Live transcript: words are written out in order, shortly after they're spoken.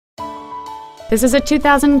This is a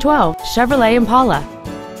 2012 Chevrolet Impala.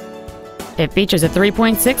 It features a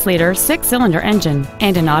 3.6-liter six-cylinder engine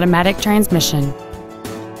and an automatic transmission.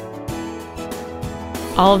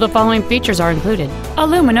 All of the following features are included: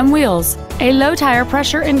 aluminum wheels, a low tire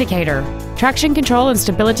pressure indicator, traction control and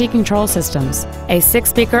stability control systems, a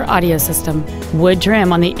 6-speaker audio system, wood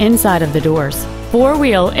trim on the inside of the doors,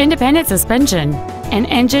 4-wheel independent suspension, an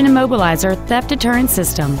engine immobilizer theft deterrent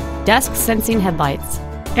system, dusk sensing headlights,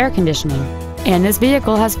 air conditioning, and this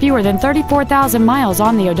vehicle has fewer than 34,000 miles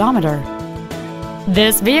on the odometer.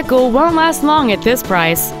 This vehicle won't last long at this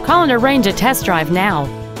price. Call and arrange a test drive now.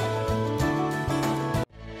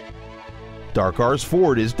 Darcars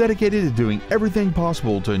Ford is dedicated to doing everything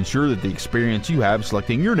possible to ensure that the experience you have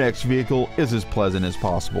selecting your next vehicle is as pleasant as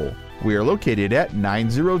possible. We are located at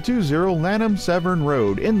 9020 Lanham Severn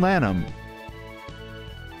Road in Lanham.